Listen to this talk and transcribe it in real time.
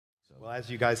Well,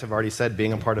 as you guys have already said,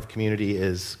 being a part of community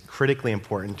is critically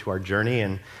important to our journey,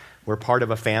 and we're part of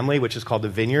a family which is called the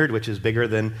Vineyard, which is bigger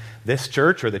than this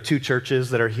church or the two churches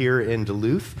that are here in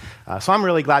Duluth. So I'm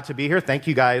really glad to be here. Thank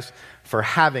you guys for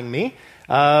having me.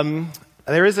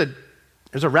 There's a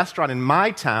restaurant in my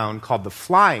town called the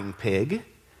Flying Pig.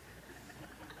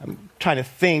 I'm trying to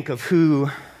think of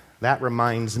who that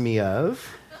reminds me of.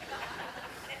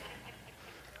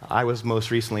 I was most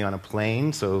recently on a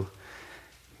plane, so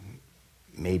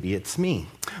maybe it's me.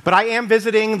 But I am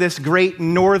visiting this great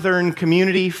northern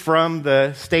community from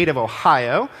the state of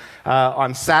Ohio.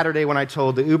 On Saturday, when I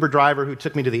told the Uber driver who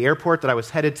took me to the airport that I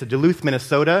was headed to Duluth,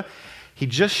 Minnesota, he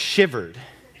just shivered.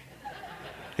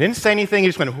 He didn't say anything, he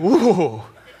just went, "Ooh."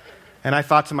 And I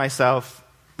thought to myself,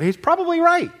 he's probably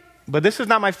right. But this is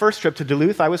not my first trip to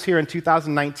Duluth. I was here in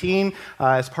 2019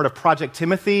 as part of Project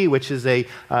Timothy, which is a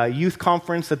youth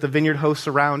conference that the Vineyard hosts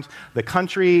around the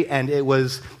country, and it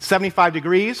was 75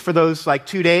 degrees for those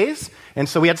 2 days, and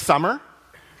so we had summer.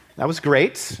 That was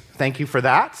great. Thank you for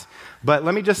that. But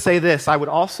let me just say this. I would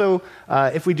also,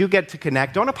 if we do get to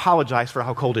connect, don't apologize for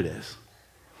how cold it is.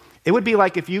 It would be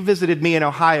like if you visited me in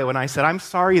Ohio and I said, "I'm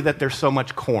sorry that there's so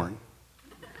much corn."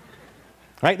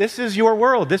 Right? This is your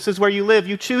world. This is where you live.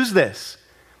 You choose this.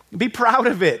 Be proud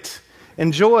of it.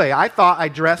 Enjoy. I thought I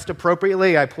dressed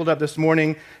appropriately. I pulled up this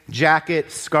morning,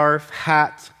 jacket, scarf,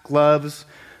 hat, gloves,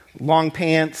 long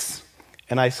pants.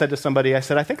 And I said to somebody, I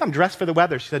think I'm dressed for the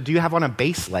weather. She said, "Do you have on a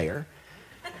base layer?"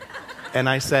 And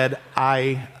I said,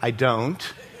 I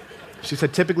don't. She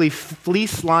said, "Typically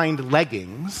fleece-lined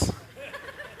leggings."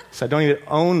 So I don't even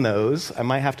own those. I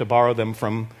might have to borrow them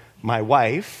from my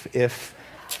wife if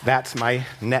that's my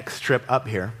next trip up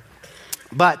here.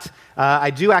 But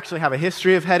I do actually have a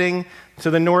history of heading to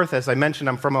the north. As I mentioned,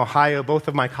 I'm from Ohio. Both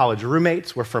of my college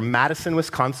roommates were from Madison,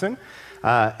 Wisconsin.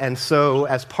 And so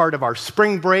as part of our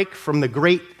spring break from the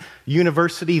great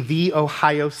university, The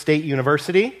Ohio State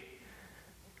University.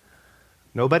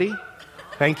 Nobody?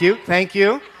 Thank you,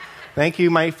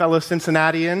 my fellow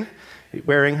Cincinnatian,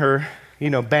 wearing her,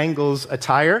 Bengals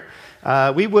attire.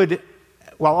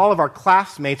 While all of our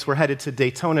classmates were headed to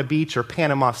Daytona Beach or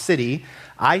Panama City,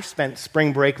 I spent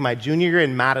spring break my junior year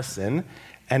in Madison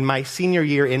and my senior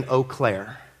year in Eau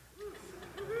Claire.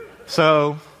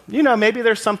 So, maybe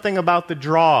there's something about the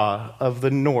draw of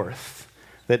the North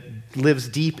that lives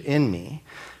deep in me.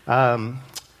 Back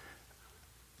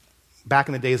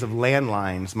in the days of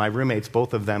landlines, my roommates,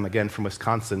 both of them, again from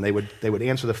Wisconsin, they would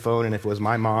answer the phone, and if it was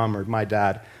my mom or my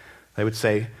dad, they would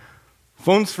say,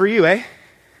 "Phone's for you, eh?"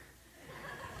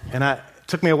 And it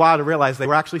took me a while to realize they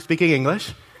were actually speaking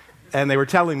English, and they were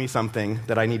telling me something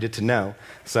that I needed to know.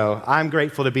 So I'm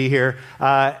grateful to be here.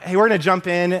 Hey, we're going to jump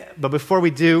in, but before we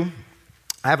do,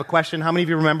 I have a question. How many of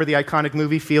you remember the iconic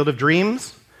movie Field of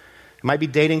Dreams? It might be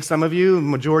dating some of you. The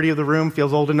majority of the room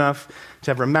feels old enough to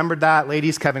have remembered that.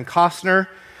 Ladies, Kevin Costner.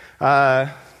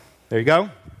 There you go.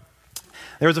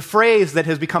 There was a phrase that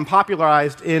has become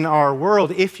popularized in our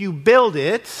world. If you build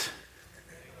it,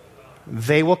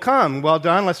 they will come. Well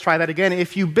done. Let's try that again.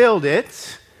 If you build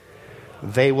it,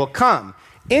 they will come.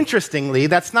 Interestingly,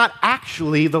 that's not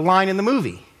actually the line in the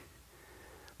movie.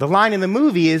 The line in the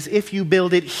movie is, if you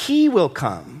build it, he will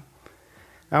come.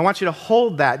 Now, I want you to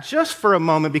hold that just for a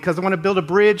moment, because I want to build a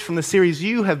bridge from the series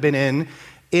you have been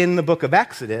in the book of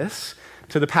Exodus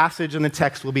to the passage and the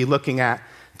text we'll be looking at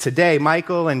today.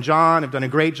 Michael and John have done a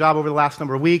great job over the last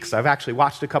number of weeks. I've actually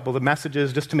watched a couple of the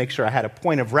messages just to make sure I had a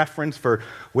point of reference for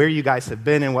where you guys have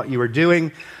been and what you were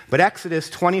doing. But Exodus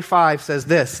 25 says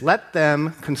this: "Let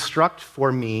them construct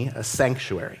for me a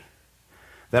sanctuary,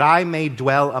 that I may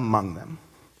dwell among them,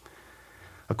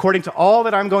 according to all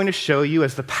that I'm going to show you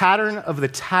as the pattern of the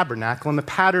tabernacle and the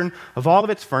pattern of all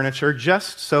of its furniture,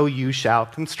 just so you shall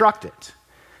construct it."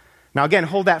 Now again,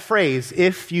 hold that phrase,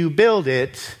 if you build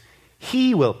it,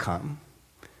 he will come.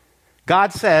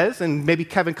 God says, and maybe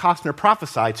Kevin Costner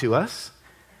prophesied to us,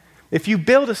 if you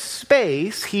build a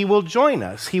space, he will join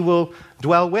us. He will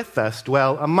dwell with us,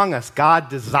 dwell among us. God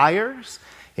desires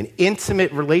an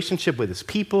intimate relationship with his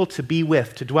people to be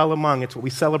with, to dwell among. It's what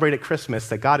we celebrate at Christmas,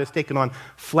 that God has taken on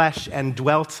flesh and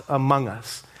dwelt among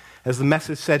us. As the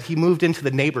message said, he moved into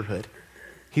the neighborhood.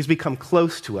 He's become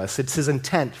close to us. It's his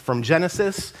intent from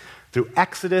Genesis through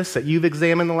Exodus that you've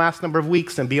examined the last number of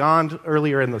weeks and beyond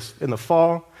earlier in the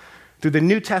fall, through the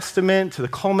New Testament to the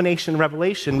culmination of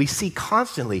Revelation, we see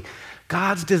constantly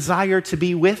God's desire to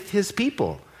be with his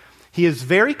people. He is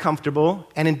very comfortable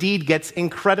and indeed gets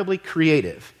incredibly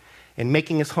creative in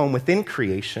making his home within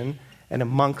creation and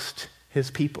amongst his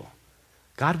people.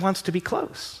 God wants to be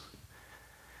close.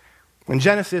 In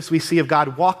Genesis, we see of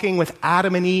God walking with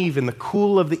Adam and Eve in the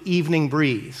cool of the evening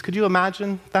breeze. Could you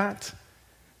imagine that?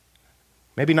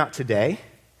 Maybe not today,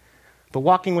 but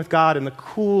walking with God in the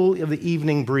cool of the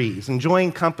evening breeze,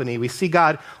 enjoying company. We see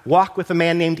God walk with a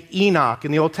man named Enoch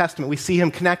in the Old Testament. We see him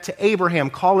connect to Abraham,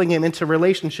 calling him into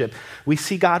relationship. We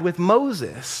see God with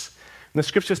Moses. And the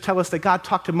scriptures tell us that God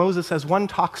talked to Moses as one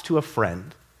talks to a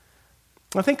friend.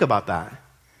 Now think about that.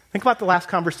 Think about the last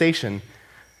conversation.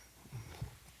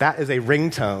 That is a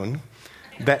ringtone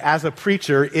that as a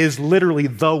preacher is literally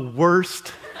the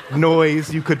worst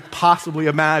noise you could possibly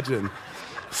imagine.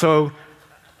 So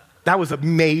that was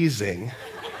amazing.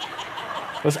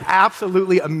 It was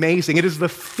absolutely amazing. It is the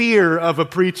fear of a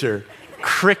preacher.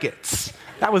 Crickets.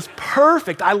 That was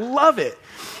perfect. I love it.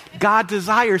 God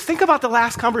desires. Think about the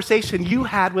last conversation you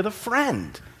had with a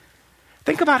friend.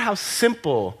 Think about how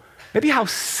simple, maybe how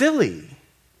silly,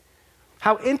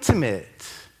 how intimate.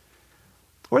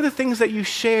 What are the things that you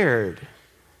shared?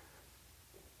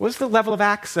 What's the level of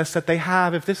access that they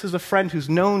have if this is a friend who's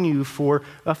known you for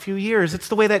a few years? It's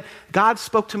the way that God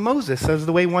spoke to Moses as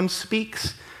the way one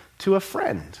speaks to a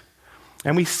friend.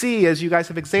 And we see, as you guys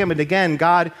have examined again,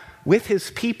 God, with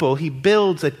his people, he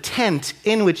builds a tent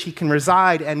in which he can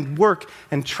reside and work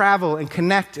and travel and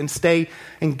connect and stay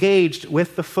engaged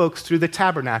with the folks through the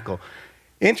tabernacle.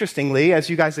 Interestingly, as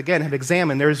you guys again have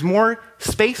examined, there is more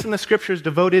space in the scriptures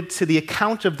devoted to the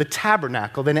account of the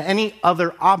tabernacle than any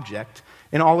other object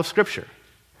in all of Scripture.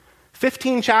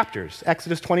 15 chapters,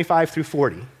 Exodus 25 through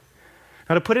 40.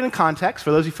 Now to put it in context,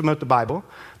 for those of you familiar with the Bible,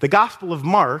 the Gospel of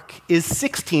Mark is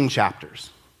 16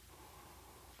 chapters.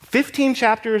 15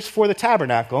 chapters for the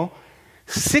tabernacle,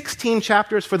 16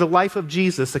 chapters for the life of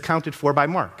Jesus accounted for by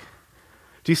Mark.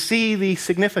 Do you see the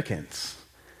significance?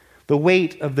 The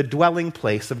weight of the dwelling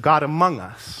place of God among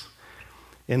us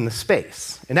in the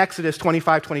space. In Exodus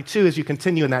 25:22, as you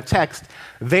continue in that text,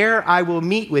 there I will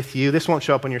meet with you. This won't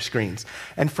show up on your screens.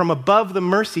 And from above the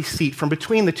mercy seat, from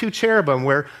between the two cherubim,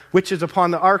 which is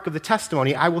upon the ark of the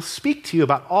testimony, I will speak to you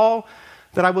about all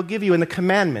that I will give you in the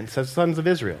commandments as sons of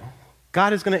Israel.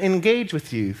 God is going to engage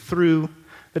with you through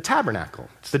the tabernacle.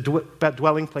 It's the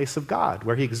dwelling place of God,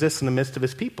 where he exists in the midst of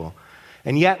his people.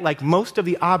 And yet, like most of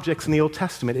the objects in the Old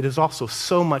Testament, it is also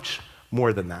so much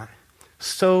more than that.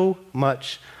 So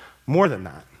much more than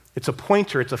that. It's a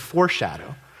pointer, it's a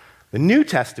foreshadow. The New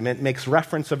Testament makes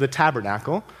reference of the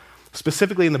tabernacle,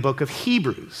 specifically in the book of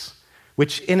Hebrews,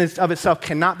 which in and of itself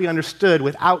cannot be understood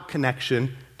without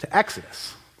connection to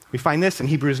Exodus. We find this in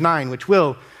Hebrews 9, which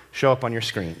will show up on your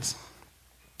screens.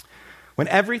 When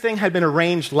everything had been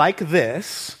arranged like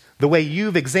this, the way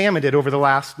you've examined it over the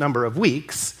last number of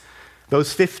weeks,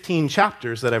 those 15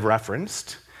 chapters that I've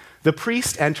referenced, the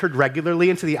priest entered regularly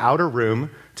into the outer room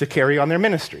to carry on their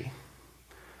ministry.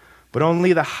 But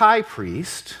only the high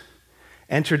priest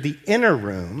entered the inner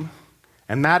room,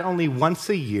 and that only once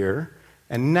a year,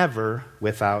 and never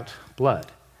without blood,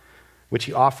 which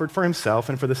he offered for himself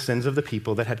and for the sins of the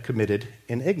people that had committed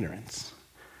in ignorance.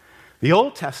 The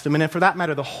Old Testament, and for that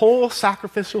matter, the whole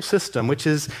sacrificial system, which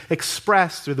is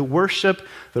expressed through the worship,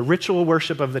 the ritual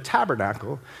worship of the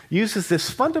tabernacle, uses this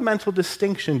fundamental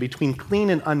distinction between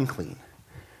clean and unclean,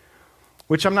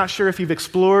 which I'm not sure if you've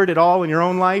explored at all in your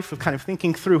own life, of kind of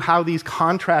thinking through how these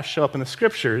contrasts show up in the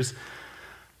scriptures.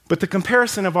 But the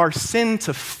comparison of our sin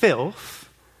to filth,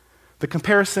 the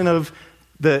comparison of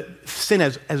the sin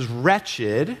as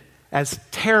wretched, as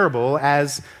terrible,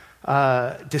 as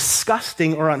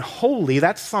disgusting or unholy,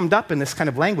 that's summed up in this kind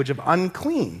of language of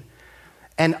unclean.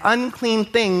 And unclean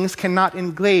things cannot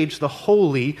engage the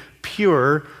holy,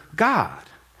 pure God.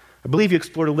 I believe you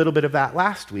explored a little bit of that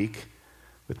last week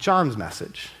with John's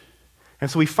message.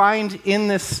 And so we find in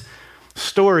this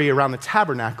story around the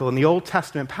tabernacle in the Old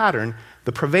Testament pattern,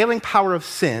 the prevailing power of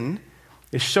sin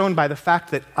is shown by the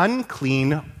fact that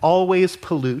unclean always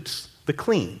pollutes the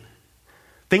clean.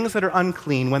 Things that are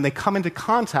unclean, when they come into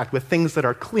contact with things that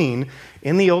are clean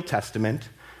in the Old Testament,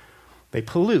 they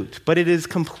pollute. But it is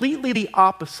completely the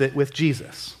opposite with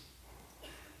Jesus.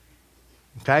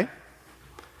 Okay?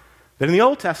 That in the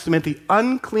Old Testament, the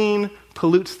unclean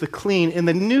pollutes the clean. In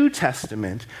the New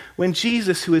Testament, when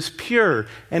Jesus, who is pure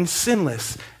and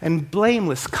sinless and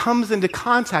blameless, comes into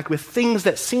contact with things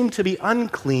that seem to be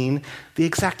unclean, the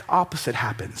exact opposite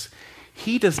happens.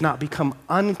 He does not become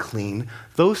unclean.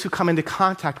 Those who come into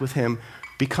contact with him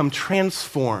become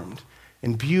transformed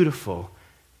and beautiful.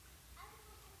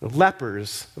 The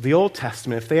lepers of the Old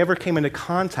Testament, if they ever came into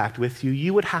contact with you,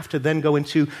 you would have to then go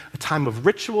into a time of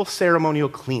ritual ceremonial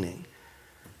cleaning.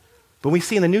 But we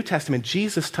see in the New Testament,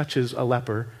 Jesus touches a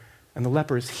leper, and the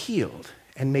leper is healed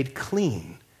and made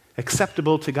clean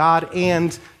acceptable to God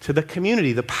and to the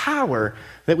community. The power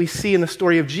that we see in the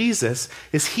story of Jesus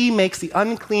is he makes the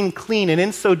unclean clean, and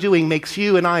in so doing makes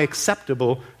you and I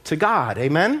acceptable to God.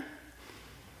 Amen?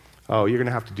 Oh, you're going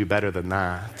to have to do better than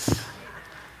that.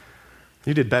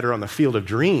 You did better on the field of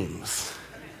dreams.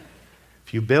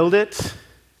 If you build it,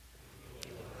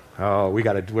 oh, we're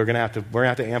going to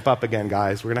have to amp up again,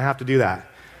 guys. We're going to have to do that.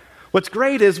 What's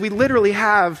great is we literally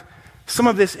have some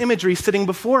of this imagery sitting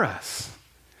before us.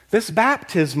 This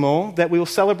baptismal that we will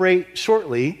celebrate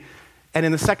shortly, and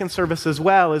in the second service as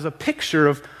well, is a picture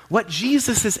of what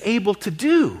Jesus is able to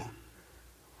do.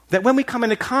 That when we come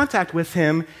into contact with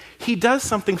him, he does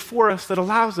something for us that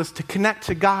allows us to connect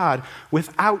to God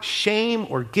without shame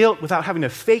or guilt, without having to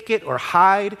fake it or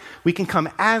hide. We can come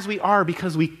as we are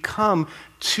because we come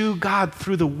to God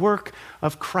through the work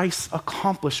of Christ's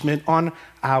accomplishment on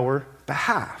our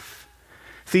behalf.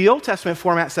 So the Old Testament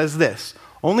format says this: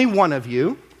 only one of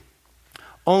you,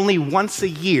 only once a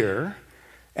year,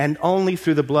 and only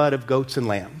through the blood of goats and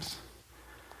lambs.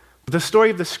 But the story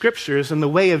of the scriptures and the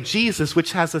way of Jesus,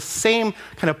 which has the same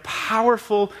kind of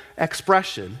powerful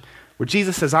expression, where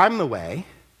Jesus says, I'm the way,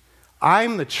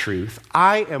 I'm the truth,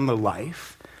 I am the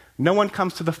life. No one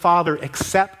comes to the Father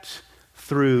except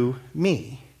through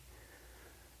me.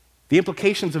 The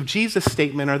implications of Jesus'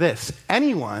 statement are this: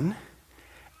 anyone,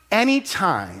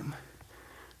 anytime,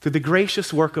 through the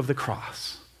gracious work of the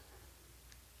cross,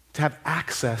 to have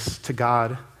access to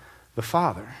God the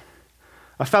Father.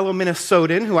 A fellow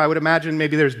Minnesotan, who I would imagine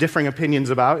maybe there's differing opinions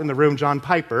about in the room, John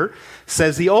Piper,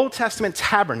 says the Old Testament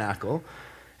tabernacle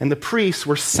and the priests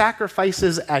were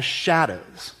sacrifices as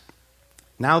shadows.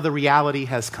 Now the reality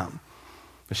has come.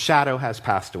 The shadow has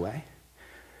passed away.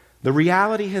 The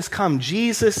reality has come.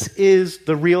 Jesus is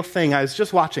the real thing. I was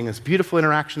just watching this beautiful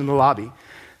interaction in the lobby.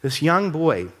 This young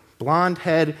boy, blonde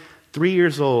head, 3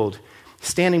 years old,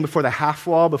 standing before the half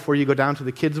wall before you go down to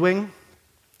the kids' wing,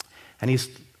 and he's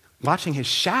watching his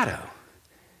shadow.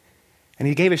 And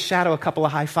he gave his shadow a couple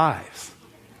of high fives.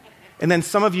 And then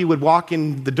some of you would walk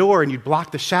in the door and you'd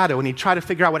block the shadow and he'd try to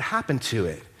figure out what happened to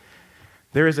it.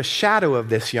 There is a shadow of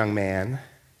this young man,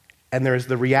 and there is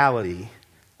the reality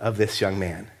of this young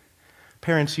man.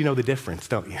 Parents, you know the difference,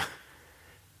 don't you?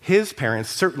 His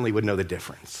parents certainly would know the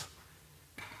difference.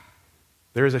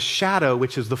 There is a shadow,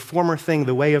 which is the former thing,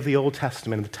 the way of the Old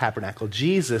Testament, the tabernacle.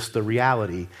 Jesus, the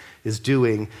reality, is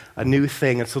doing a new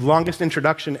thing. It's the longest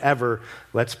introduction ever.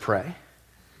 Let's pray.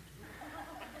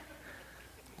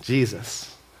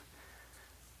 Jesus,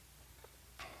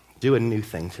 do a new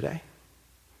thing today.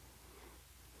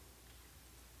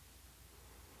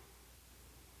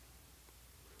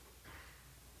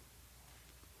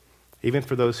 Even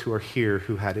for those who are here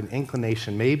who had an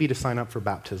inclination maybe to sign up for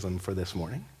baptism for this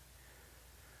morning,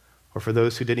 or for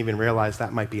those who didn't even realize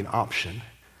that might be an option,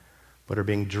 but are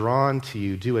being drawn to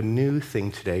you, do a new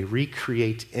thing today.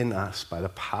 Recreate in us by the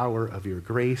power of your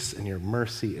grace and your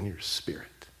mercy and your Spirit.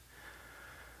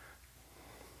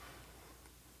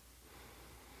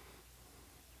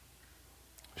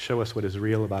 Show us what is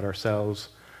real about ourselves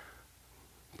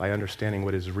by understanding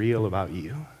what is real about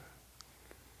you.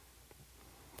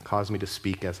 Cause me to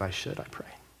speak as I should, I pray.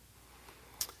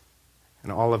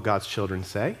 And all of God's children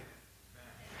say,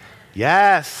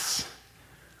 yes.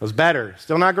 It was better.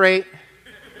 Still not great.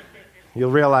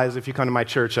 You'll realize if you come to my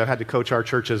church, I've had to coach our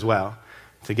church as well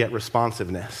to get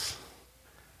responsiveness.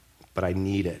 But I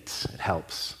need it. It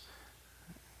helps.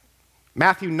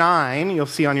 Matthew 9, you'll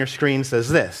see on your screen, says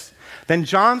this: Then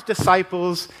John's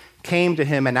disciples came to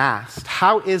him and asked,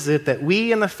 how is it that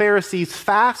we and the Pharisees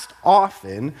fast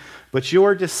often, but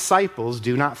your disciples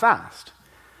do not fast?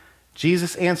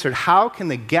 Jesus answered, how can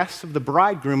the guests of the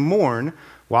bridegroom mourn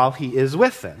while he is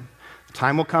with them? The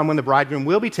time will come when the bridegroom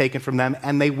will be taken from them,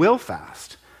 and they will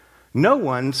fast. No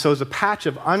one sews a patch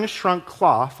of unshrunk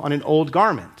cloth on an old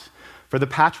garment, for the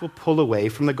patch will pull away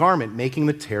from the garment, making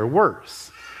the tear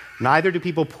worse. Neither do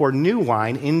people pour new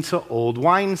wine into old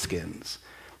wineskins.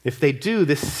 If they do,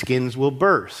 the skins will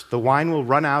burst. The wine will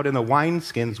run out, and the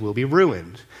wineskins will be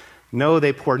ruined. No,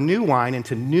 they pour new wine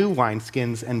into new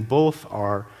wineskins, and both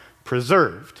are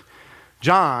preserved.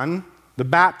 John the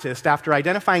Baptist, after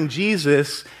identifying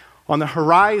Jesus on the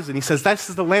horizon, he says, this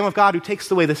is the Lamb of God who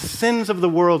takes away the sins of the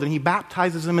world, and he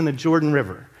baptizes him in the Jordan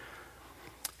River.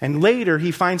 And later,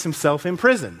 he finds himself in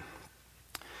prison.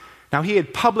 Now, he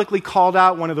had publicly called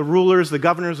out one of the rulers, the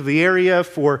governors of the area,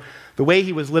 for the way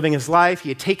he was living his life. He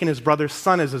had taken his brother's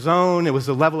son as his own. It was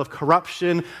a level of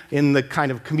corruption in the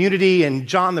kind of community, and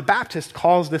John the Baptist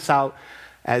calls this out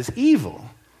as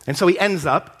evil. And so he ends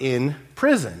up in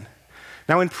prison.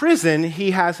 Now, in prison,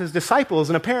 he has his disciples,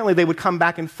 and apparently they would come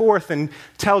back and forth and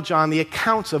tell John the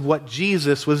accounts of what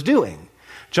Jesus was doing.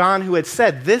 John, who had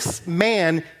said, "This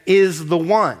man is the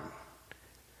one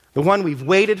we've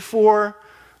waited for,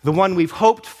 the one we've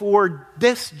hoped for.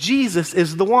 This Jesus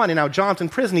is the one." And now John's in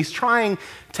prison. He's trying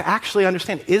to actually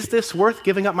understand, is this worth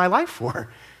giving up my life for?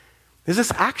 Is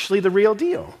this actually the real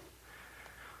deal?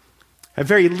 At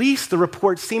very least, the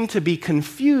reports seem to be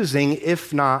confusing,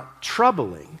 if not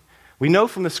troubling. We know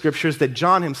from the scriptures that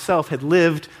John himself had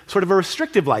lived sort of a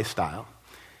restrictive lifestyle.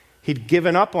 He'd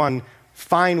given up on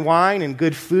fine wine and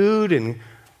good food and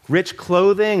rich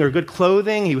clothing or good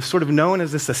clothing. He was sort of known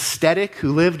as this ascetic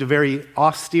who lived a very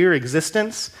austere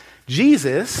existence.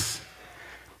 Jesus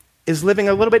is living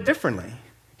a little bit differently.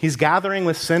 He's gathering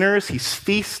with sinners, he's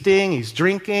feasting, he's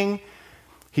drinking,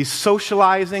 he's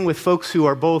socializing with folks who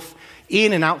are both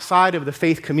in and outside of the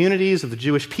faith communities of the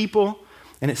Jewish people,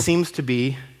 and it seems to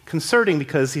be concerning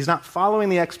because he's not following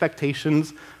the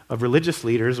expectations of religious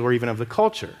leaders or even of the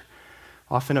culture,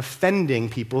 often offending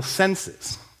people's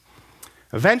senses.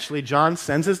 Eventually, John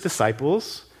sends his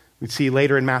disciples, we see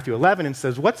later in Matthew 11, and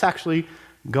says, what's actually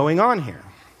going on here?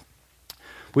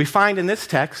 We find in this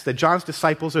text that John's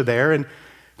disciples are there, and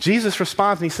Jesus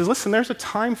responds and he says, listen, there's a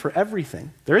time for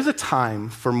everything. There is a time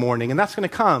for mourning, and that's going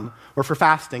to come, or for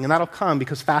fasting, and that'll come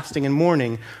because fasting and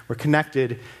mourning were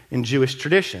connected in Jewish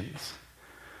traditions.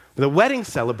 The wedding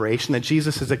celebration that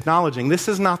Jesus is acknowledging, this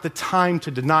is not the time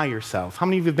to deny yourself. How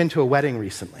many of you have been to a wedding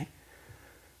recently?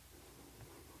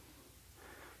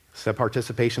 Is that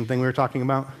participation thing we were talking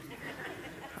about?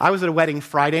 I was at a wedding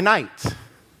Friday night,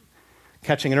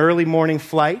 catching an early morning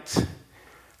flight.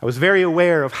 I was very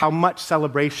aware of how much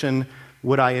celebration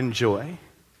would I enjoy.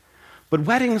 But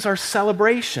weddings are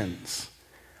celebrations.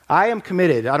 I am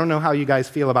committed. I don't know how you guys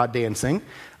feel about dancing.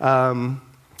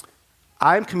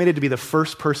 I'm committed to be the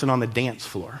first person on the dance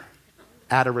floor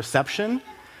at a reception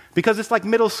because it's like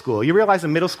middle school. You realize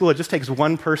in middle school it just takes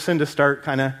one person to start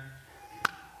kind of,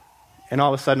 and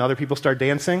all of a sudden other people start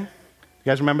dancing. You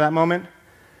guys remember that moment?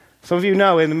 Some of you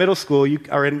know in the middle school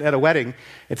at a wedding,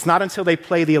 it's not until they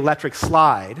play the electric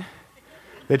slide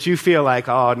that you feel like,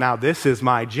 oh, now this is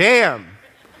my jam.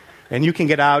 And you can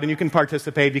get out and you can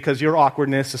participate because your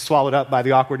awkwardness is swallowed up by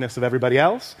the awkwardness of everybody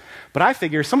else. But I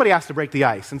figure somebody has to break the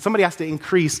ice and somebody has to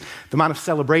increase the amount of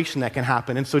celebration that can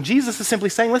happen. And so Jesus is simply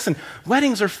saying, listen,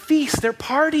 weddings are feasts, they're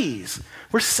parties.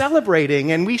 We're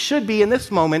celebrating, and we should be in this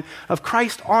moment of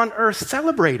Christ on earth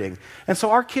celebrating. And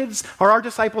so our kids or our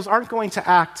disciples aren't going to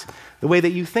act the way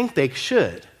that you think they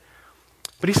should.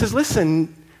 But he says,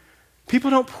 listen,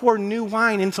 people don't pour new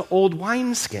wine into old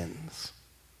wineskins.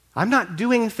 I'm not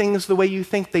doing things the way you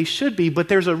think they should be, but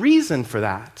there's a reason for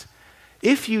that.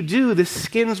 If you do, the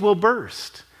skins will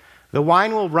burst. The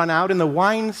wine will run out and the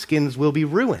wineskins will be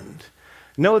ruined.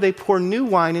 No, they pour new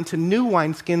wine into new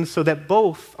wineskins so that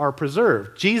both are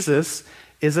preserved. Jesus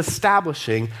is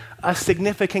establishing a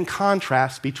significant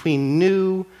contrast between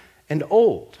new and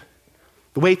old.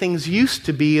 The way things used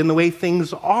to be and the way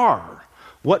things are.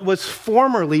 What was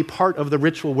formerly part of the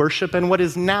ritual worship and what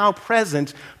is now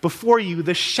present before you,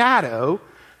 the shadow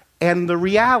and the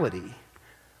reality.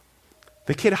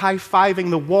 The kid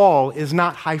high-fiving the wall is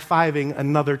not high-fiving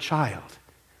another child.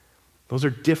 Those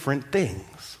are different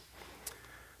things.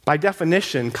 By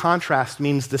definition, contrast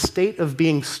means the state of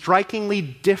being strikingly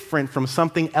different from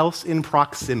something else in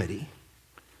proximity.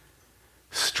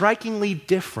 Strikingly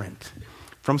different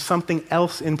from something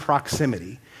else in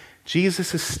proximity.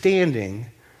 Jesus is standing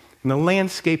in the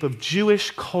landscape of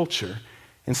Jewish culture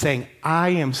and saying, I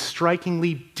am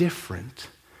strikingly different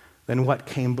than what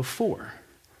came before.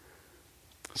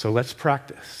 So let's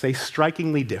practice. Say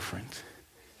strikingly different.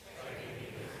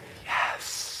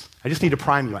 Yes. I just need to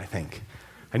prime you, I think.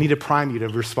 I need to prime you to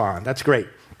respond. That's great.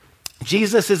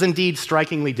 Jesus is indeed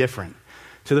strikingly different.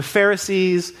 To the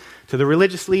Pharisees, to the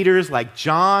religious leaders like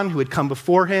John, who had come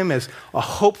before him as a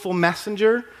hopeful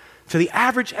messenger, to the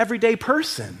average everyday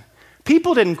person.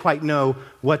 People didn't quite know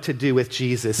what to do with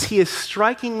Jesus. He is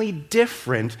strikingly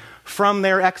different from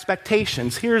their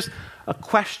expectations. Here's a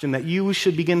question that you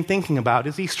should begin thinking about.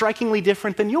 Is he strikingly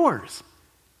different than yours?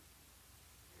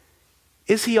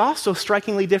 Is he also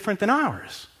strikingly different than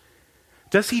ours?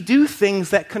 Does he do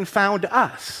things that confound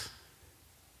us?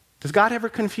 Does God ever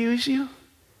confuse you?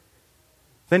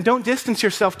 Then don't distance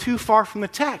yourself too far from the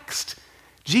text.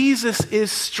 Jesus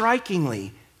is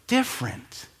strikingly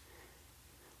different.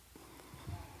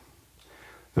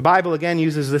 The Bible again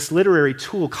uses this literary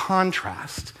tool,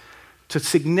 contrast,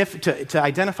 to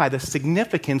identify the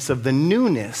significance of the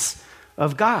newness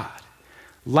of God.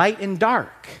 Light and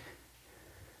dark.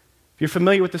 If If you're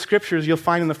familiar with the scriptures, you'll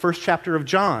find in the first chapter of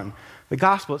John, the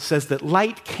gospel, it says that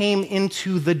light came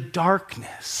into the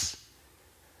darkness.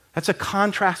 That's a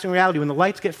contrasting reality. When the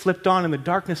lights get flipped on and the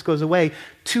darkness goes away,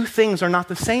 two things are not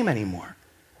the same anymore.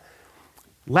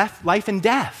 Life and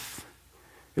death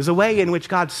is a way in which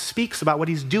God speaks about what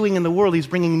he's doing in the world. He's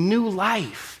bringing new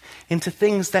life into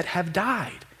things that have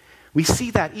died. We see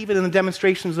that even in the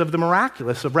demonstrations of the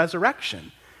miraculous, of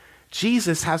resurrection.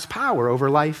 Jesus has power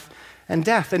over life and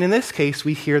death. And in this case,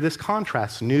 we hear this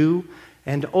contrast, new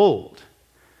and old.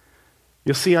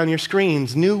 You'll see on your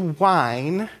screens, new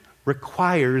wine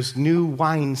requires new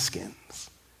wineskins.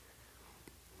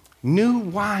 New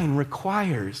wine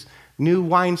requires new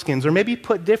wineskins. Or maybe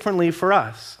put differently for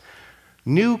us,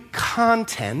 new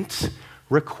content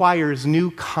requires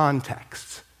new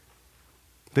context.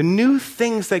 The new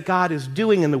things that God is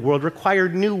doing in the world require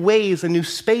new ways and new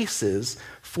spaces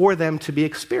for them to be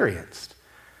experienced.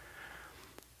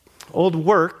 Old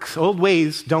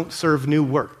ways don't serve new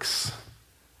works.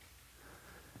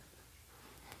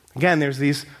 Again, there's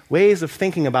these ways of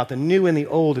thinking about the new and the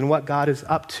old and what God is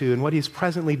up to and what he's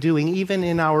presently doing, even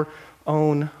in our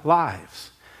own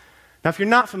lives. Now, if you're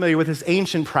not familiar with this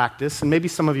ancient practice, and maybe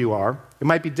some of you are, it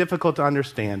might be difficult to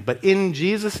understand, but in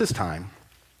Jesus' time,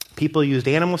 people used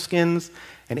animal skins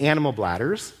and animal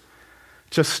bladders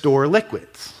to store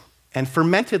liquids. And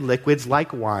fermented liquids,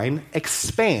 like wine,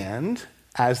 expand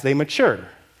as they mature.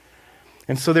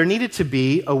 And so there needed to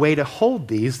be a way to hold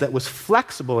these that was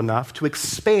flexible enough to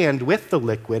expand with the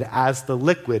liquid as the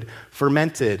liquid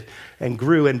fermented and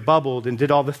grew and bubbled and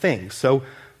did all the things. So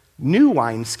new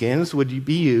wineskins would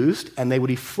be used, and they would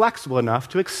be flexible enough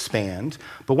to expand.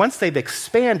 But once they've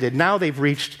expanded, now they've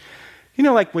reached,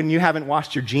 like when you haven't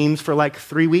washed your jeans for like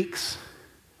 3 weeks?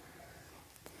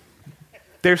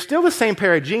 They're still the same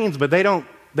pair of jeans, but they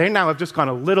now have just gone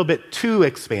a little bit too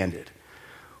expanded.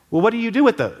 Well, what do you do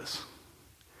with those?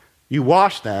 You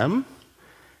wash them,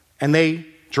 and they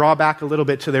draw back a little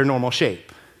bit to their normal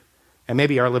shape, and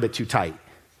maybe are a little bit too tight,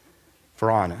 if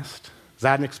we're honest. Is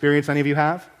that an experience any of you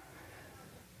have?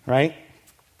 Right?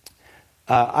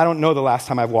 I don't know the last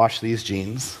time I've washed these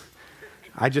jeans.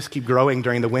 I just keep growing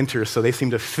during the winter, so they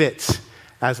seem to fit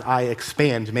as I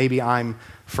expand. Maybe I'm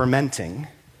fermenting.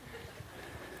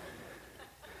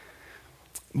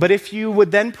 But if you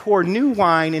would then pour new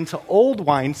wine into old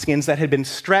wineskins that had been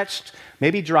stretched,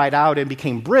 maybe dried out and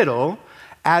became brittle,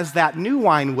 as that new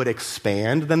wine would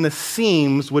expand, then the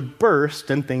seams would burst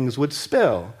and things would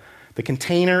spill. The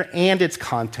container and its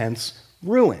contents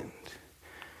ruined.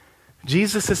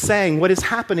 Jesus is saying what is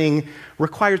happening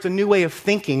requires a new way of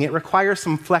thinking. It requires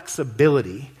some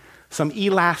flexibility, some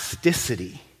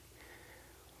elasticity.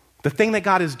 The thing that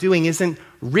God is doing isn't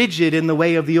rigid in the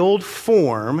way of the old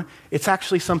form. It's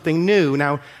actually something new.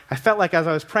 Now, I felt like as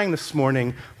I was praying this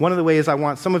morning, one of the ways I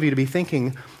want some of you to be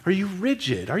thinking, are you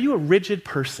rigid? Are you a rigid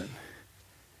person?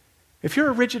 If you're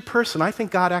a rigid person, I think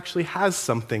God actually has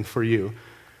something for you.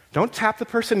 Don't tap the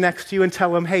person next to you and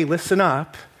tell them, hey, listen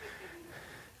up.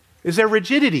 Is there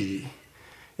rigidity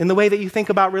in the way that you think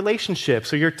about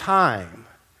relationships or your time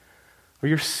or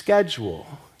your schedule,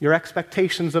 your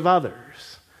expectations of others?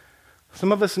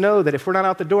 Some of us know that if we're not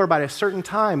out the door by a certain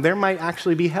time, there might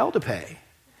actually be hell to pay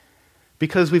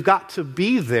because we've got to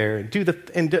be there and do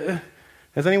do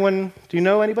you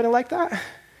know anybody like that?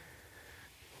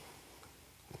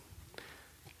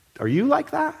 Are you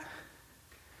like that?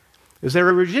 Is there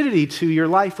a rigidity to your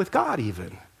life with God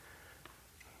even?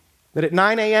 That at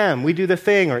 9 a.m. we do the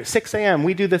thing, or at 6 a.m.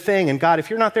 we do the thing, and God, if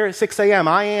you're not there at 6 a.m.,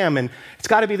 I am, and it's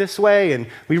got to be this way, and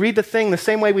we read the thing the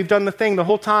same way we've done the thing the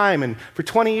whole time, and for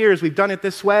 20 years we've done it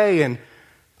this way, and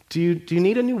do you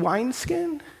need a new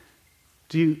wineskin?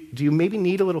 Do you maybe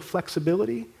need a little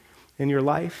flexibility in your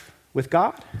life with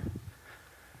God?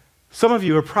 Some of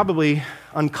you are probably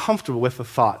uncomfortable with the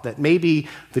thought that maybe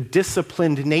the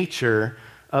disciplined nature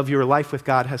of your life with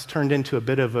God has turned into a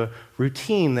bit of a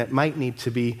routine that might need to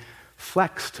be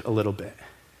flexed a little bit.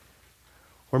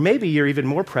 Or maybe you're even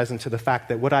more present to the fact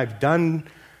that what I've done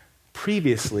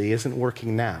previously isn't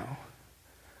working now.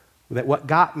 That what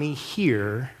got me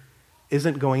here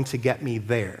isn't going to get me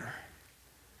there.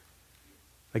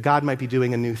 That God might be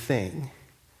doing a new thing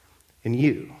in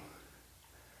you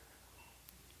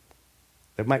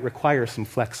that might require some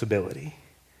flexibility.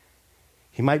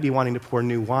 He might be wanting to pour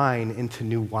new wine into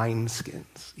new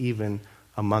wineskins, even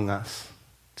among us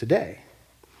today.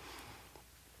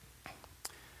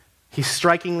 He's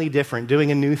strikingly different,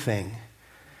 doing a new thing.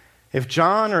 If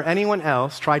John or anyone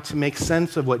else tried to make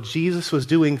sense of what Jesus was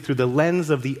doing through the lens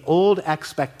of the old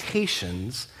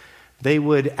expectations, they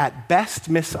would at best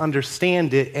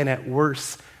misunderstand it and at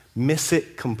worst miss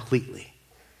it completely.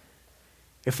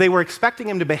 If they were expecting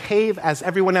him to behave as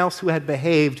everyone else who had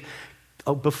behaved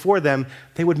before them,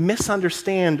 they would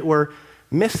misunderstand or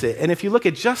miss it. And if you look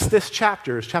at just this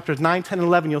chapters 9, 10, and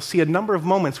 11, you'll see a number of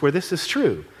moments where this is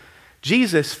true.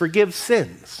 Jesus forgives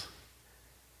sins.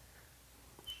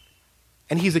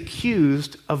 And he's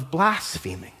accused of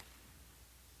blaspheming.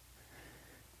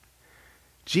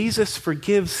 Jesus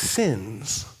forgives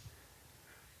sins,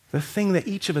 the thing that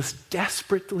each of us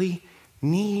desperately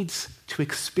needs to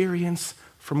experience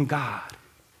from God.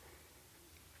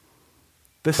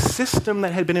 The system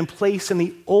that had been in place in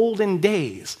the olden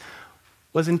days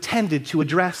was intended to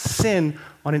address sin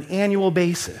on an annual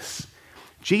basis.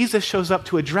 Jesus shows up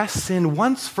to address sin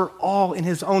once for all in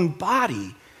his own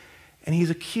body, and he's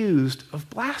accused of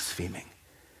blaspheming.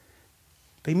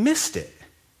 They missed it.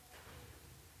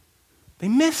 They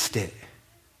missed it.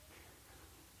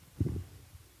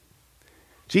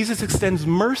 Jesus extends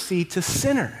mercy to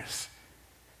sinners.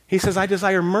 He says, I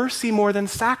desire mercy more than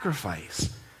sacrifice.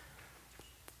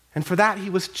 And for that, he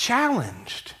was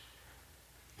challenged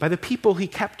by the people he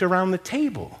kept around the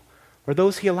table or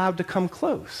those he allowed to come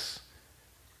close.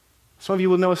 Some of you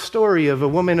will know a story of a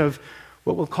woman of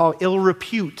what we'll call ill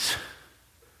repute.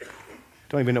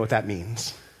 Don't even know what that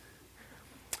means.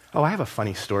 Oh, I have a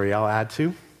funny story I'll add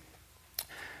to.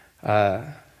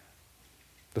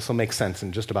 This will make sense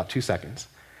in just about 2 seconds.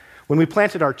 When we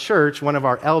planted our church, one of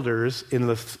our elders in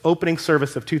the opening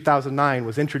service of 2009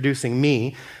 was introducing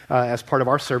me as part of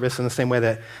our service in the same way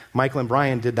that Michael and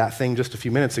Brian did that thing just a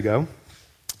few minutes ago.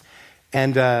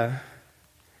 And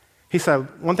he said,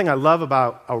 one thing I love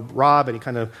about Rob, and he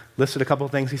kind of listed a couple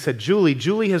of things. He said,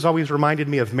 Julie has always reminded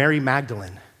me of Mary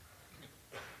Magdalene.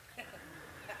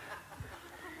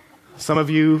 Some of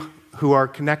you who are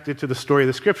connected to the story of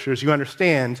the scriptures, you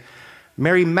understand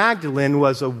Mary Magdalene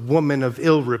was a woman of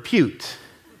ill repute.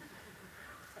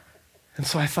 And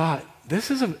so I thought, this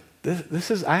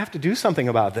is I have to do something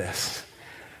about this.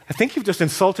 I think you've just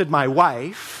insulted my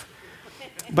wife,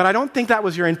 but I don't think that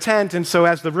was your intent. And so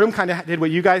as the room kind of did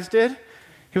what you guys did,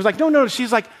 he was like, no,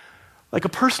 she's like a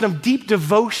person of deep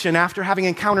devotion after having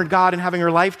encountered God and having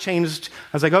her life changed.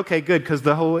 I was like, okay, good, because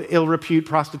the whole ill repute,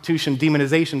 prostitution,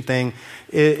 demonization thing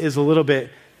is a little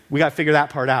bit, we got to figure that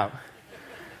part out.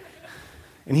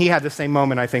 And he had the same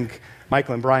moment I think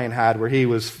Michael and Brian had where he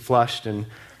was flushed and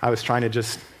I was trying to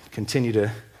just continue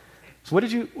to, so what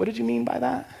did you mean by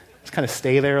that? Just kind of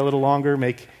stay there a little longer,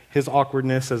 make his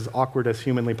awkwardness as awkward as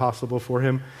humanly possible for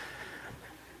him.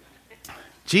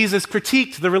 Jesus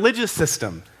critiqued the religious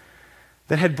system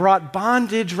that had brought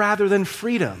bondage rather than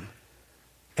freedom.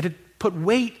 It had put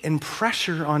weight and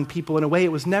pressure on people in a way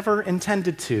it was never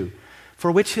intended to,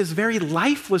 for which his very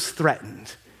life was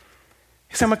threatened.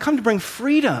 He said, I'm going to come to bring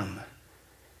freedom.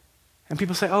 And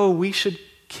people say, oh, we should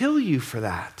kill you for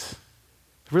that.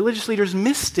 The religious leaders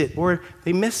missed it or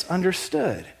they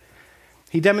misunderstood.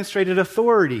 He demonstrated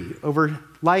authority over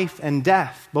life and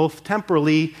death, both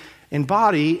temporally in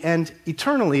body and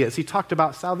eternally as he talked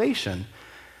about salvation.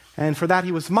 And for that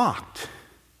he was mocked.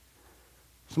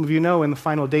 Some of you know in the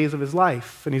final days of his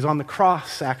life, and he's on the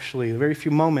cross actually, very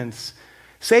few moments,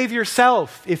 save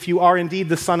yourself if you are indeed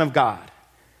the Son of God.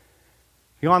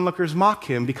 The onlookers mock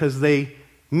him because they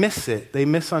miss it. They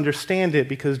misunderstand it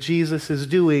because Jesus is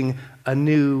doing a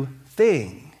new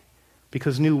thing.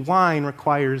 Because new wine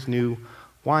requires new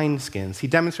wineskins. He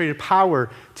demonstrated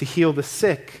power to heal the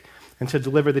sick and to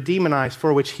deliver the demonized,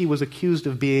 for which he was accused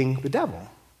of being the devil.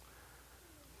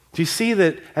 Do you see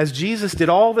that as Jesus did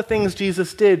all the things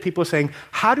Jesus did, people are saying,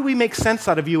 how do we make sense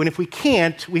out of you? And if we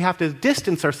can't, we have to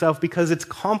distance ourselves because it's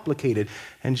complicated.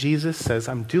 And Jesus says,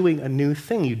 I'm doing a new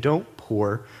thing. You don't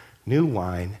pour new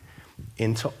wine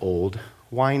into old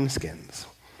wineskins.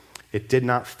 It did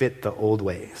not fit the old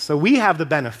ways. So we have the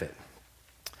benefit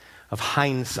of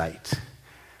hindsight.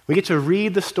 We get to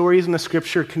read the stories in the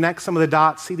scripture, connect some of the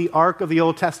dots, see the arc of the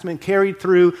Old Testament carried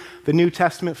through the New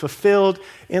Testament, fulfilled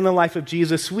in the life of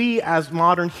Jesus. We, as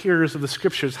modern hearers of the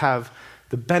scriptures, have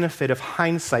the benefit of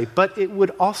hindsight, but it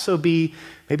would also be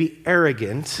maybe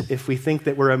arrogant if we think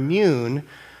that we're immune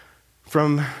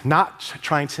from not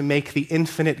trying to make the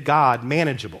infinite God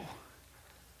manageable.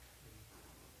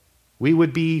 We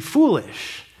would be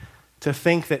foolish to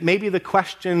think that maybe the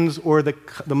questions or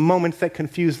the moments that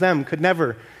confuse them could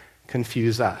never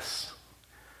confuse us.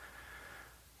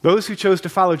 Those who chose to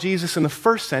follow Jesus in the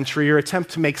first century or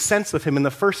attempt to make sense of him in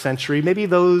the first century, maybe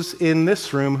those in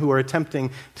this room who are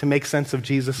attempting to make sense of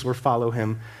Jesus or follow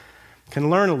him, can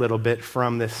learn a little bit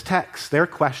from this text. Their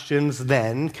questions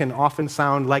then can often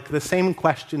sound like the same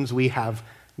questions we have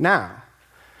now.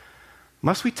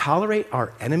 Must we tolerate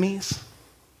our enemies?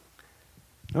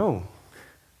 No.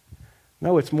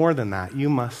 No, it's more than that. You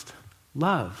must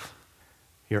love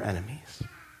your enemies.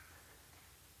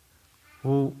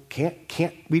 Well,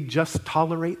 can't we just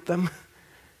tolerate them?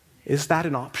 Is that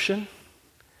an option?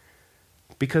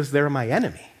 Because they're my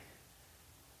enemy.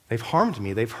 They've harmed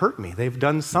me. They've hurt me. They've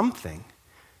done something.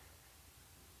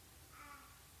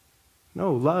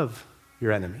 No, love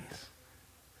your enemies.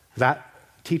 Is that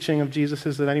teaching of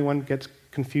Jesus's that anyone gets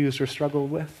confused or struggled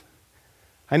with?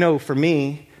 I know for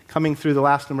me, coming through the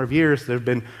last number of years, there have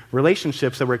been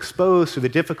relationships that were exposed to the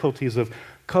difficulties of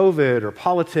COVID or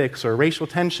politics or racial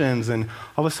tensions, and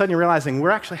all of a sudden you're realizing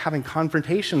we're actually having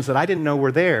confrontations that I didn't know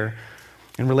were there,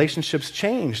 and relationships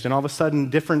changed, and all of a sudden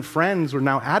different friends were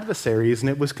now adversaries, and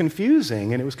it was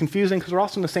confusing, because we're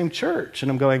also in the same church, and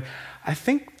I'm going, I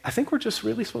think we're just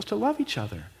really supposed to love each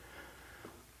other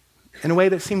in a way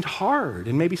that seemed hard,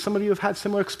 and maybe some of you have had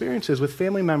similar experiences with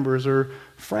family members or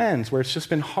friends where it's just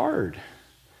been hard.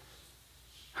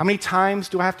 How many times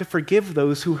do I have to forgive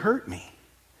those who hurt me?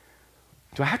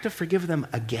 Do I have to forgive them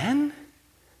again?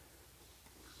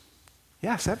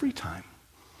 Yes, every time.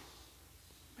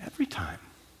 Every time.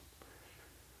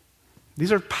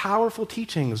 These are powerful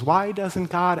teachings. Why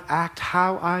doesn't God act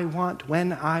how I want,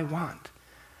 when I want?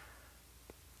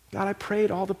 God, I prayed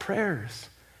all the prayers.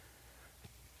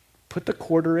 Put the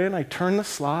quarter in, I turned the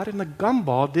slot, and the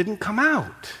gumball didn't come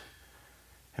out.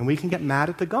 And we can get mad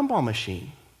at the gumball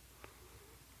machine.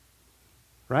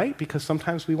 Right? Because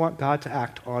sometimes we want God to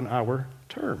act on our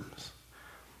terms.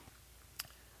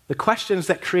 The questions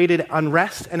that created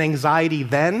unrest and anxiety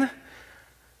then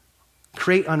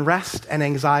create unrest and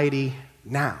anxiety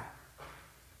now.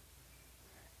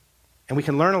 And we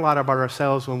can learn a lot about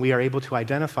ourselves when we are able to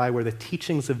identify where the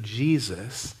teachings of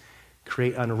Jesus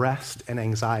create unrest and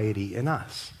anxiety in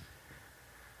us.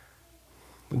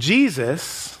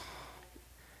 Jesus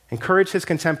encouraged his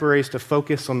contemporaries to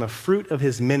focus on the fruit of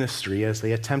his ministry as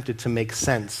they attempted to make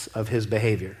sense of his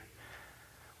behavior.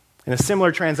 In a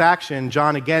similar transaction,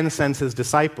 John again sends his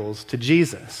disciples to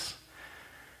Jesus.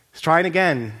 He's trying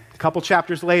again, a couple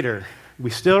chapters later. We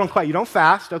still don't quite, you don't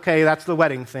fast, okay, that's the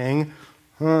wedding thing.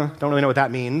 Don't really know what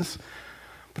that means.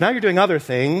 But now you're doing other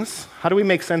things. How do we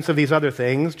make sense of these other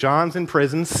things? John's in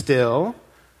prison still.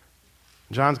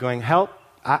 John's going, help,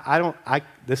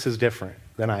 this is different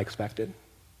than I expected.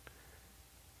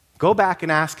 Go back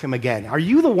and ask him again. Are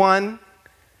you the one?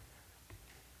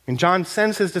 And John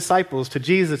sends his disciples to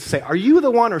Jesus to say, are you the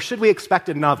one or should we expect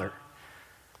another?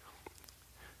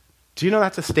 Do you know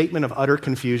that's a statement of utter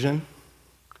confusion?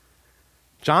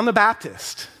 John the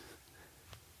Baptist.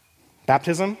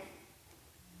 Baptism?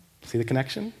 See the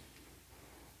connection?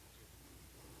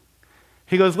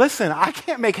 He goes, listen, I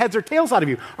can't make heads or tails out of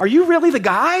you. Are you really the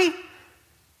guy?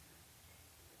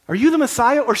 Are you the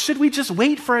Messiah or should we just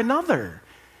wait for another?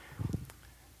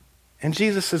 And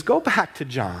Jesus says, go back to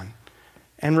John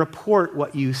and report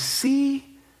what you see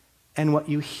and what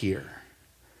you hear.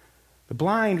 The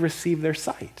blind receive their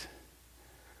sight.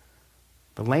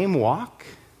 The lame walk.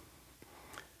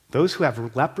 Those who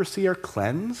have leprosy are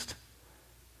cleansed.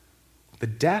 The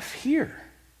deaf hear.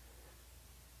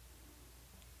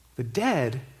 The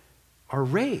dead are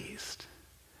raised.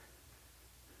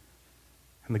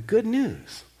 And the good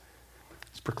news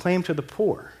is proclaimed to the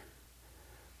poor.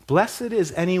 Blessed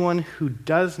is anyone who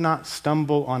does not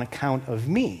stumble on account of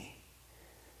me.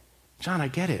 John, I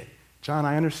get it. John,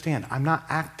 I understand. I'm not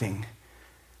acting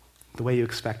the way you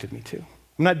expected me to.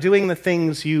 I'm not doing the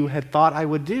things you had thought I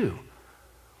would do.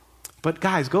 But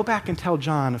guys, go back and tell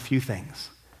John a few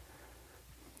things.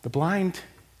 The blind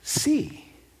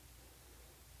see.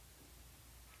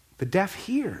 The deaf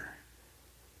hear.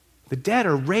 The dead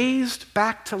are raised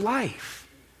back to life.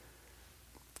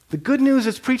 The good news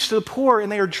is preached to the poor,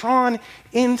 and they are drawn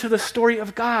into the story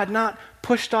of God, not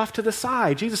pushed off to the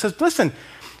side. Jesus says, listen,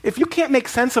 if you can't make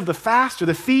sense of the fast or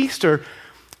the feast or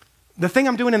the thing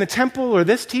I'm doing in the temple or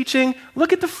this teaching,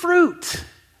 look at the fruit.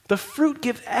 The fruit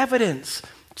gives evidence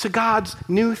to God's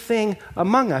new thing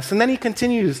among us. And then he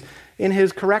continues in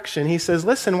his correction. He says,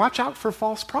 listen, watch out for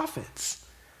false prophets.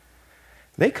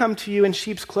 They come to you in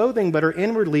sheep's clothing, but are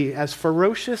inwardly as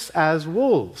ferocious as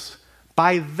wolves.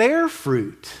 By their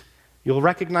fruit, you'll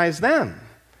recognize them.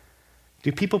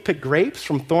 Do people pick grapes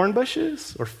from thorn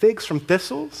bushes or figs from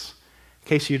thistles? In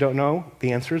case you don't know,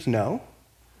 the answer is no.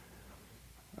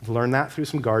 I've learned that through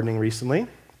some gardening recently.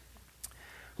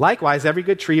 Likewise, every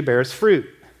good tree bears fruit,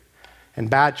 and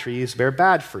bad trees bear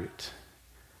bad fruit.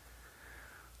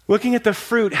 Looking at the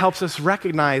fruit helps us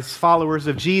recognize followers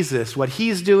of Jesus, what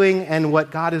he's doing and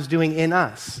what God is doing in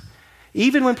us.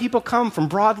 Even when people come from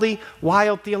broadly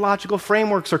wild theological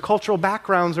frameworks or cultural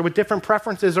backgrounds or with different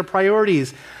preferences or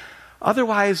priorities,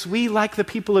 Otherwise, we, like the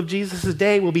people of Jesus'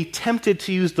 day, will be tempted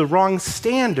to use the wrong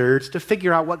standards to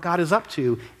figure out what God is up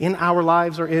to in our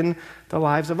lives or in the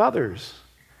lives of others.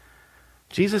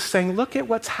 Jesus is saying, look at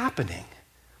what's happening.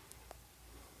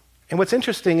 And what's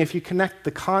interesting, if you connect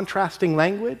the contrasting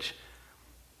language,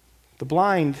 the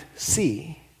blind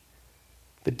see,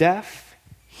 the deaf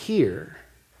hear,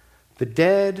 the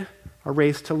dead are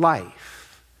raised to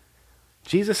life.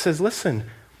 Jesus says, listen,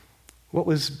 what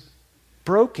was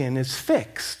broken is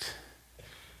fixed.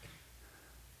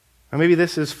 Or maybe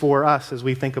this is for us as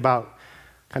we think about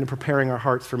kind of preparing our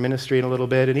hearts for ministry in a little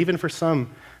bit, and even for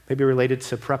some, maybe related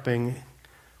to prepping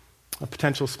a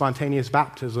potential spontaneous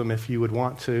baptism if you would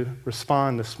want to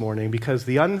respond this morning, because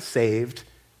the unsaved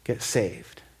get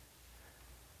saved.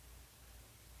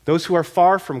 Those who are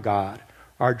far from God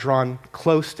are drawn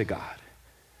close to God.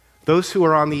 Those who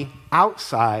are on the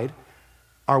outside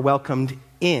are welcomed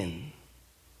in.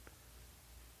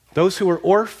 Those who are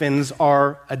orphans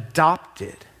are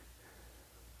adopted.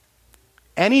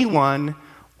 Anyone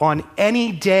on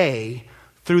any day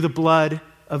through the blood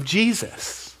of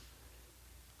Jesus.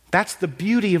 That's the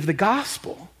beauty of the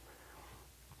gospel.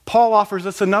 Paul offers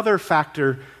us another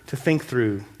factor to think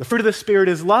through. The fruit of the Spirit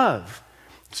is love.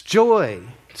 It's joy.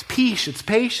 It's peace,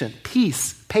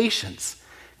 patience,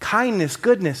 kindness,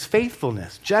 goodness,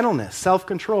 faithfulness, gentleness,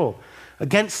 self-control.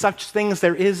 Against such things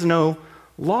there is no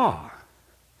law.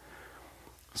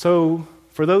 So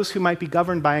for those who might be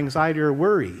governed by anxiety or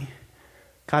worry,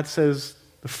 God says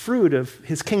the fruit of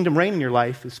his kingdom reign in your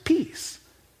life is peace.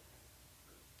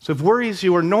 So if worry is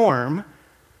your norm,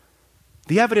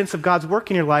 the evidence of God's work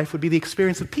in your life would be the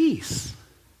experience of peace.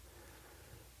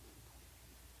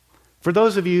 For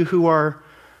those of you who are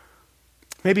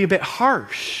maybe a bit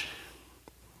harsh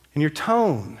in your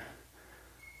tone,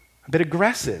 a bit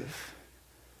aggressive,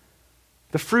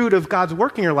 the fruit of God's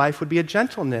work in your life would be a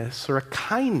gentleness or a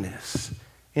kindness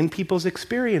in people's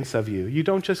experience of you. You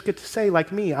don't just get to say,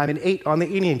 like me, I'm an 8 on the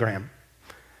Enneagram.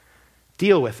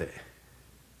 Deal with it.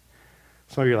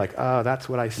 Some of you are like, oh, that's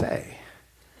what I say.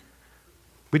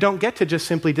 We don't get to just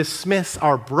simply dismiss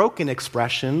our broken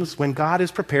expressions when God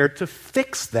is prepared to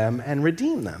fix them and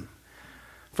redeem them.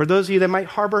 For those of you that might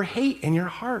harbor hate in your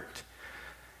heart,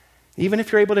 even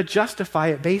if you're able to justify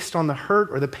it based on the hurt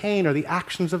or the pain or the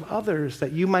actions of others,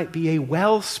 that you might be a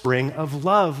wellspring of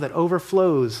love that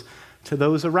overflows to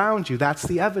those around you. That's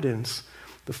the evidence,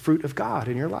 the fruit of God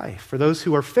in your life. For those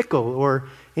who are fickle or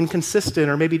inconsistent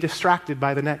or maybe distracted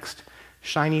by the next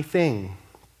shiny thing,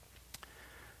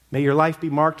 may your life be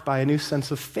marked by a new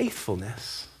sense of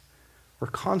faithfulness or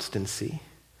constancy.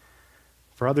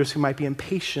 For others who might be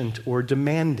impatient or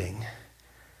demanding,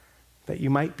 that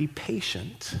you might be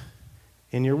patient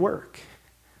in your work.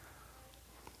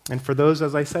 And for those,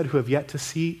 as I said, who have yet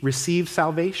to receive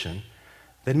salvation,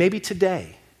 that maybe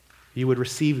today you would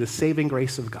receive the saving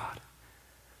grace of God,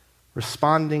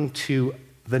 responding to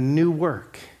the new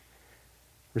work,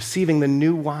 receiving the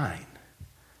new wine.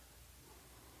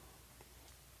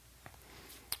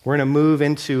 We're going to move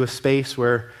into a space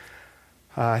where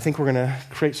I think we're going to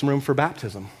create some room for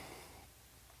baptism.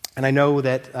 And I know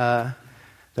that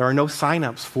there are no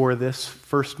sign-ups for this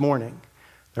first morning.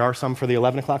 There are some for the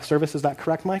 11 o'clock service. Is that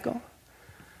correct, Michael?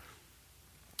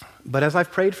 But as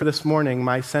I've prayed for this morning,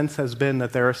 my sense has been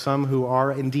that there are some who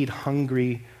are indeed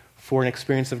hungry for an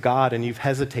experience of God, and you've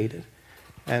hesitated.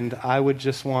 And I would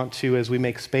just want to, as we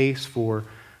make space for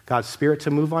God's Spirit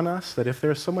to move on us, that if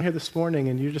there's someone here this morning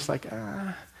and you're just like,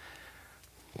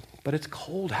 but it's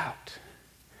cold out,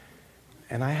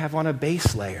 and I have on a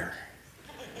base layer,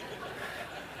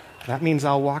 that means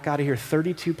I'll walk out of here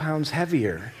 32 pounds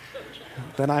heavier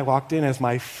than I walked in as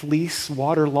my fleece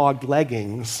waterlogged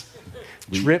leggings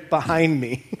drip behind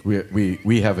me.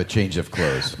 We have a change of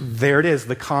clothes. There it is,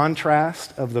 the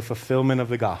contrast of the fulfillment of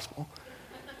the gospel.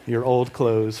 Your old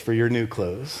clothes for your new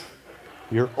clothes.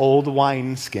 Your old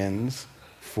wineskins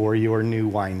for your new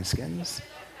wineskins.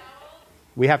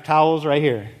 We have towels right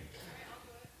here.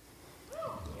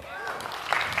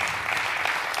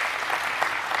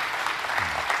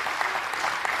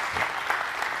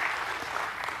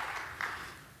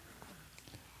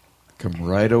 Come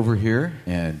right over here,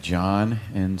 and John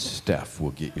and Steph will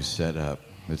get you set up.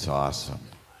 It's awesome.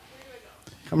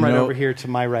 Come right over here to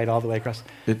my right, all the way across.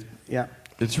 Yeah.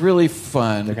 It's really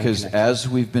fun because as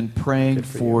we've been praying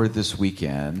for this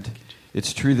weekend,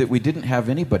 it's true that we didn't have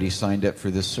anybody signed up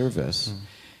for this service.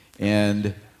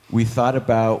 And we thought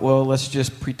about, well, let's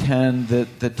just pretend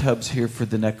that the Tub's here for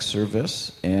the next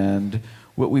service. And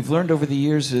what we've learned over the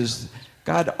years is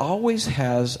God always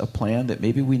has a plan that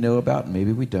maybe we know about and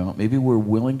maybe we don't. Maybe we're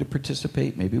willing to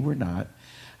participate, maybe we're not.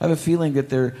 I have a feeling that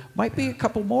there might be a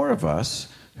couple more of us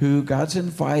who God's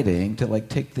inviting to like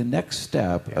take the next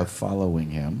step of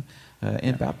following him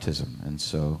in baptism. And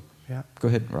so, go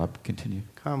ahead, Rob, continue.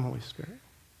 Come, Holy Spirit.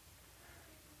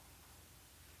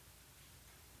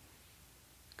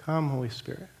 Come, Holy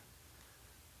Spirit.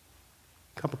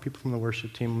 A couple people from the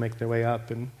worship team will make their way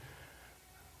up.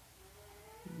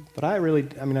 But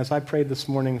as I prayed this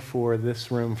morning for this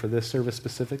room, for this service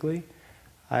specifically,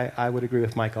 I would agree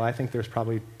with Michael. I think there's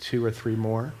probably 2 or 3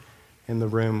 more in the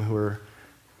room who are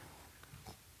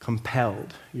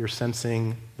compelled. You're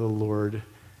sensing the Lord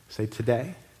say,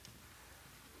 today.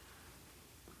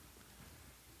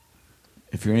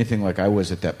 If you're anything like I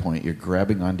was at that point, you're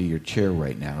grabbing onto your chair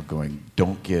right now going,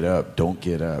 don't get up, don't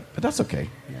get up. But that's okay.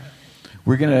 Yeah.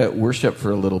 We're going to worship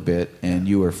for a little bit, and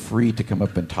you are free to come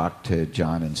up and talk to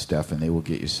John and Steph, and they will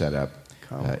get you set up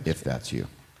if that's you.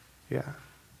 Yeah.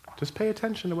 Just pay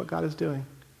attention to what God is doing.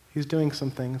 He's doing some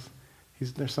things.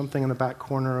 There's something in the back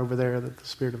corner over there that the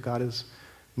Spirit of God is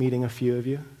meeting a few of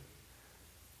you.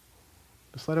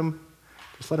 Just let him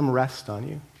rest on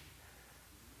you.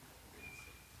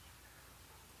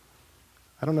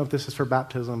 I don't know if this is for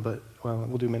baptism, but,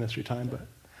 we'll do ministry time, but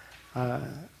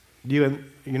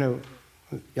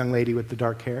young lady with the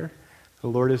dark hair, the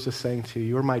Lord is just saying to you,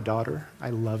 you are my daughter.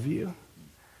 I love you.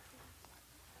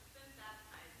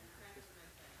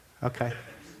 Okay.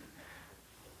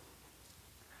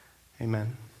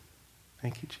 Amen.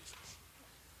 Thank you, Jesus.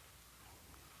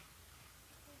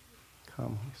 Come,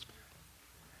 Holy Spirit.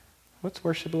 Let's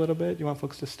worship a little bit. You want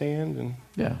folks to stand?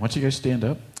 Yeah, why don't you guys stand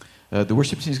up? The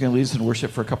worship team is going to lead us in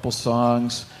worship for a couple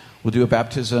songs. We'll do a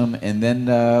baptism, and then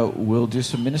we'll do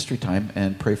some ministry time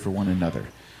and pray for one another.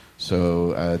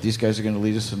 So these guys are going to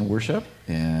lead us in worship,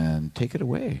 and take it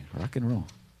away. Rock and roll.